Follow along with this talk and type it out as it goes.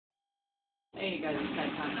Hey guys, it's Ted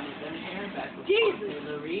Time 97 here, back with Jesus!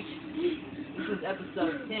 Taylor Reach. This is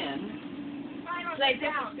episode 10. Like,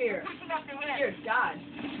 this is fear. Dear God.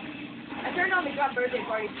 I turned on the Grunt birthday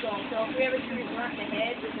party song, so if we ever shoot Grunt in the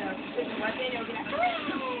head with a weapon, it'll be like,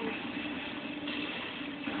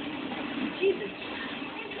 Jesus.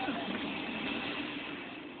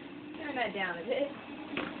 Turn that down a bit.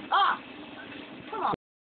 Ah! Come on.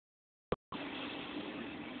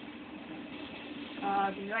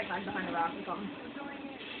 Can you like hide behind a rock or something?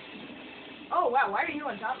 Oh wow, why are you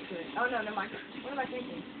on top screen? Oh no, never mind. What am I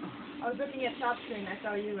thinking? I was looking at top screen, I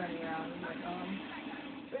saw you running around. I'm like,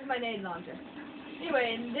 where's my nade launcher?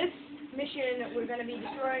 Anyway, in this mission, we're going to be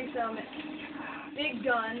destroying some big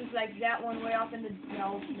guns, like that one way off in the...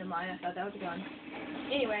 No, never mind, I thought that was a gun.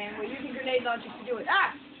 Anyway, and we're using grenade launchers to do it.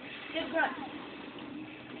 Ah! Get gun!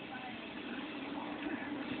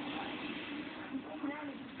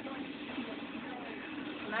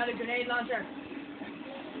 I'm out of grenade launcher.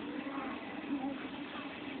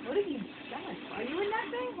 What have you done? Are you in that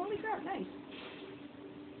thing? Holy crap, nice.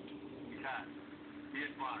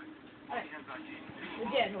 Alright.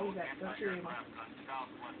 We're dead, holy crap. Don't shoot anymore.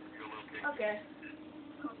 Okay.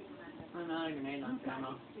 I'm out of grenade launcher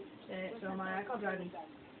ammo. So am I. I call driving.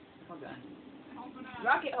 Okay.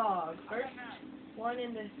 Rocket Hog. First one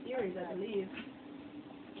in the series, I believe.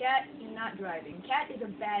 Cat is not driving. Cat is a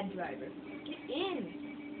bad driver. Get in!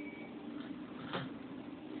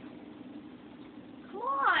 Come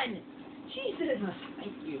on! Jesus!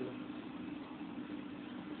 Thank you.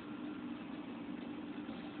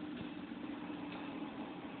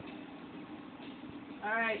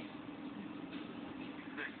 Alright.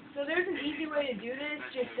 So there's an easy way to do this.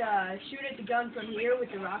 Just shoot at the gun from here with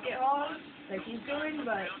the rocket hog, like he's doing,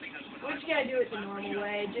 but we're just gonna do it the normal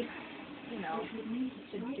way. Just, you know,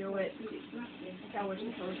 to do it. That's how we're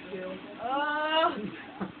supposed to. Oh!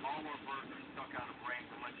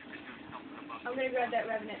 I'm gonna grab that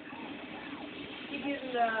Revenant. Keep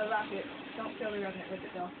using the rocket. Don't kill the Revenant with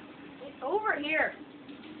it though. Over here!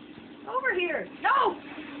 Over here! No!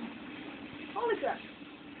 Holy crap.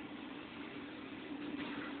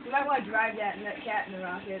 You might want to drive that and that cat in the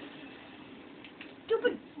rocket.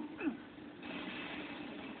 Stupid!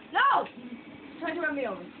 No! Trying to run me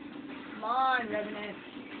over. Come on, Revenant.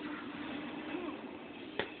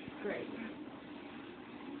 Great.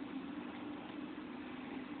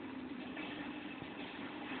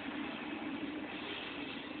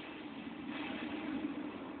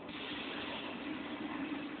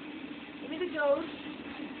 Give me the ghost.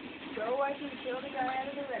 So I can kill the guy out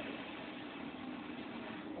of the Revenant.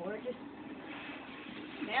 Or just...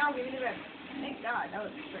 Now give me the Revenant. Thank God, that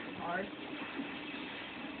was freaking hard.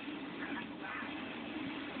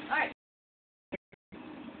 Alright.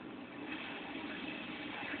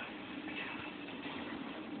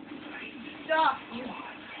 Stop! You...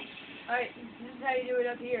 Alright, this is how you do it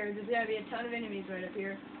up here. There's gonna be a ton of enemies right up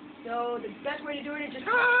here. So, the best way to do it is just...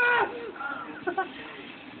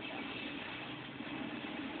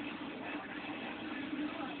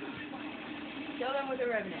 Kill them with a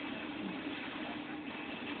Revenant.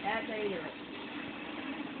 That's how you do it.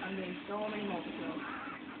 I'm getting so many multi-kills.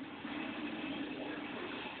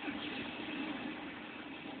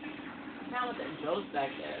 Now with that ghost back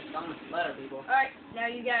there, it's gonna splatter people. Alright, now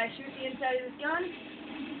you gotta shoot the inside of this gun.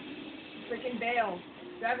 Freaking bail.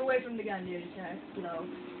 Drive away from the gun, dude. It's gonna explode.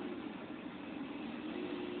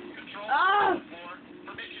 Oh!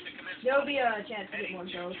 There'll be a chance to get more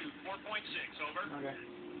kills. Okay.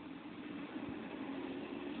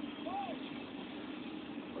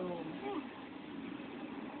 Boom.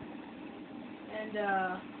 And,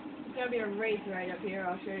 it's gonna be a race right up here.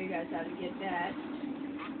 I'll show you guys how to get that.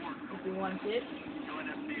 If you want it.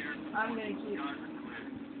 I'm gonna keep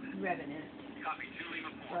Revenant.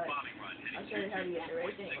 But I'll show you how to get the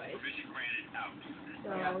race anyway. So,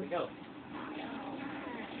 I have to go.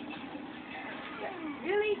 yeah,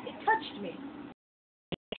 really? It touched me.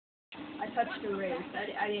 I touched the race.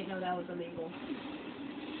 I didn't know that was illegal.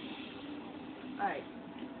 Alright.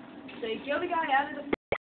 So you kill the guy out of the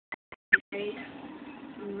race.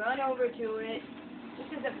 You run over to it. This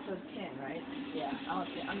is episode 10, right? Yeah.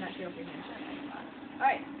 I'm not sure if we mentioned that.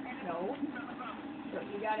 Alright. No. So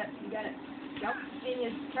you gotta jump in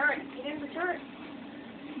his turret. Get in the turret.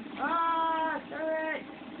 Ah, turret.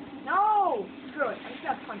 No! Screw it. I'm just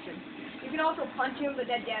gonna punch him. You can also punch him, but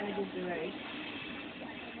that damages the race.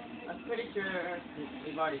 I'm pretty sure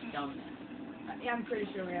we've already done that. Yeah, I'm pretty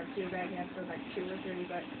sure we have two back in episode like 2 or 3,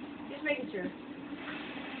 but just making sure.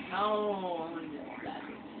 No, I want to get that.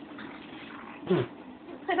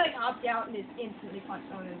 I like hopped out and just instantly punched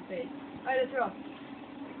someone in the face. Alright, let's roll.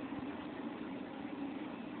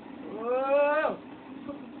 Whoa!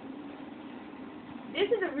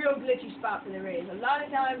 a real glitchy spot for the raise. A lot of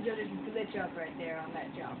times you'll just glitch up right there on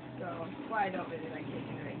that jump. So that's why I don't really like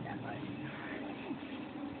taking the raise that much.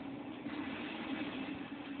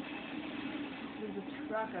 There's a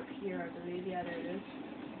truck up here, I believe. Yeah, there it is.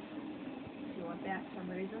 If you want that for some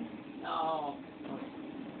reason. No.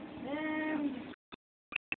 And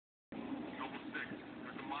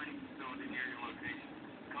There's a mining facility near your location.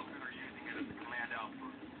 Companies are using it as a command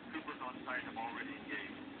outpost. Troopers on site have already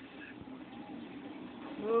engaged.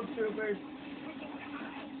 move, troopers.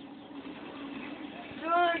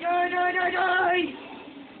 Die, die, die, die, die!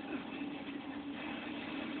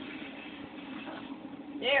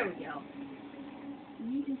 There we go.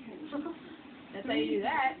 That's how you do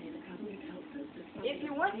that. If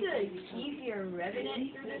you want to keep your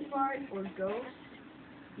Revenant for this part, or Ghost,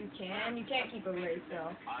 you can. You can't keep a race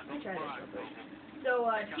though. Let me try this real quick. So,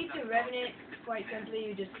 to keep the Revenant, quite simply,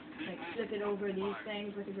 you just, like, flip it over these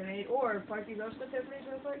things with a grenade, or park your Ghost with it, please,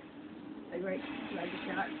 real quick. Like, right, like a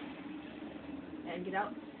shot. And get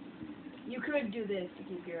out. You could do this to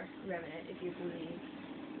keep your Revenant, if you believe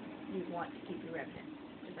you want to keep your Revenant.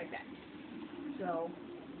 Just like that. So,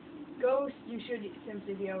 Ghost, you should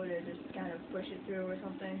simply be able to just kind of push it through or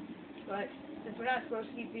something. But, since we're not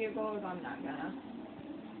supposed to keep vehicles, I'm not gonna.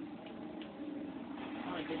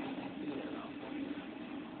 I didn't do that though.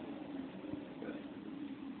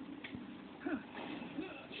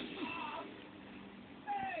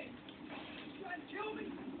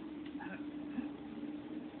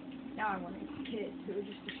 Now I want to hit it too,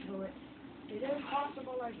 just to show it. It is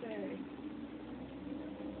possible, I say.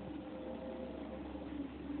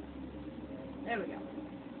 There we go.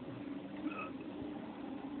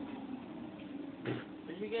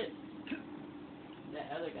 Where'd you get that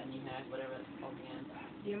other gun you had, whatever it's called again?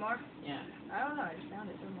 DMR? Yeah. I don't know, I just found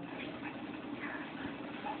it somewhere.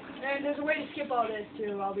 And there's a way to skip all this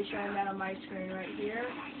too. I'll be showing that on my screen right here.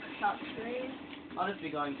 Top screen. I'll just be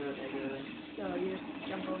going through it regularly. So you just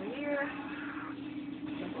jump over here.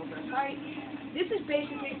 Jump over a pipe. This is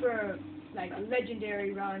basically for like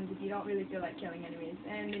legendary runs if you don't really feel like killing enemies.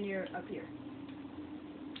 And then you're up here.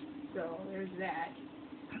 So there's that.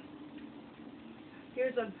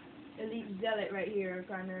 Here's a elite zealot right here,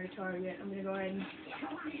 primary target. I'm gonna go ahead and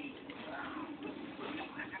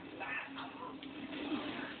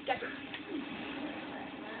gotcha.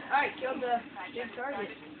 Alright, killed the big target.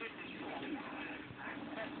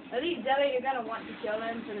 Elite zealot, you're gonna want to kill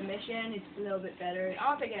him for the mission. It's a little bit better. I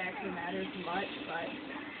don't think it actually matters much, but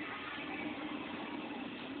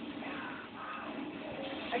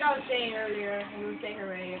like I was saying earlier, it would say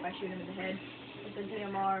hooray if I shoot him in the head with a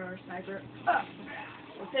DMR or sniper. Oh!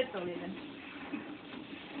 Or pistol even.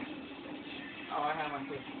 Oh, I have one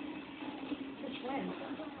too. Which one?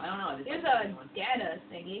 I don't know. I just There's like a the one. data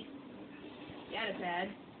thingy. Data pad.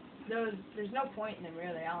 There's no point in them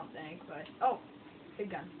really, I don't think, but oh,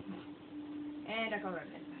 big gun. And I call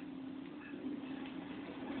Revenant.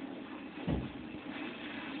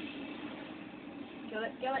 Kill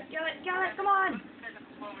it, kill it, kill it, kill it, come on!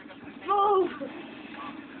 Move!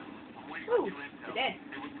 Woo! You're dead.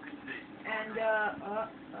 And,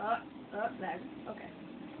 lag. Okay.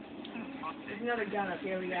 There's another gun up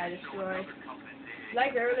here we gotta destroy.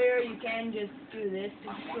 Like earlier, you can just do this to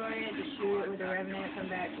destroy it, just shoot it with a Revenant, come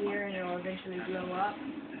back here, and it'll eventually blow up.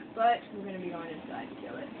 But, we're gonna be going inside to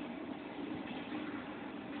kill it.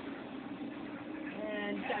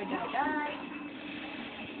 And, die, die, die.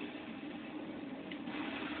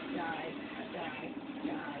 Die, die,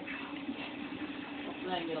 die.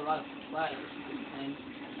 Hopefully I can get a lot of supplies with this thing.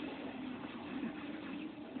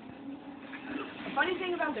 The funny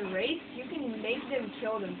thing about the race, you can make them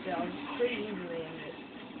kill themselves pretty easily in this.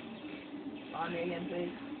 Spawn me again,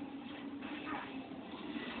 please.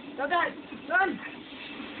 Don't die! Run!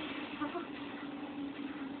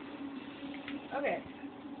 Okay.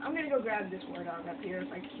 I'm gonna go grab this war dog up here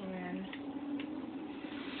if I can.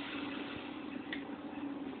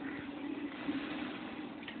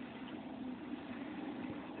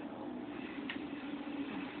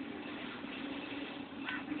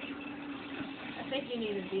 I think you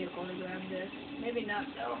need a vehicle to grab this. Maybe not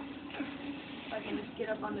though. If I can just get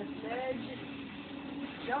up on this ledge.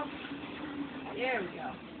 Jump. There we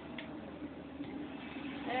go.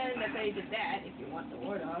 And that's how you get that if you want the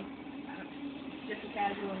war dog. Just a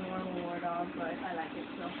casual, normal war dog, but I like it,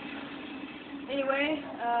 so. Anyway,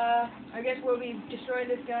 I guess we'll be destroying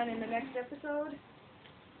this gun in the next episode.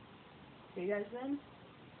 See you guys then.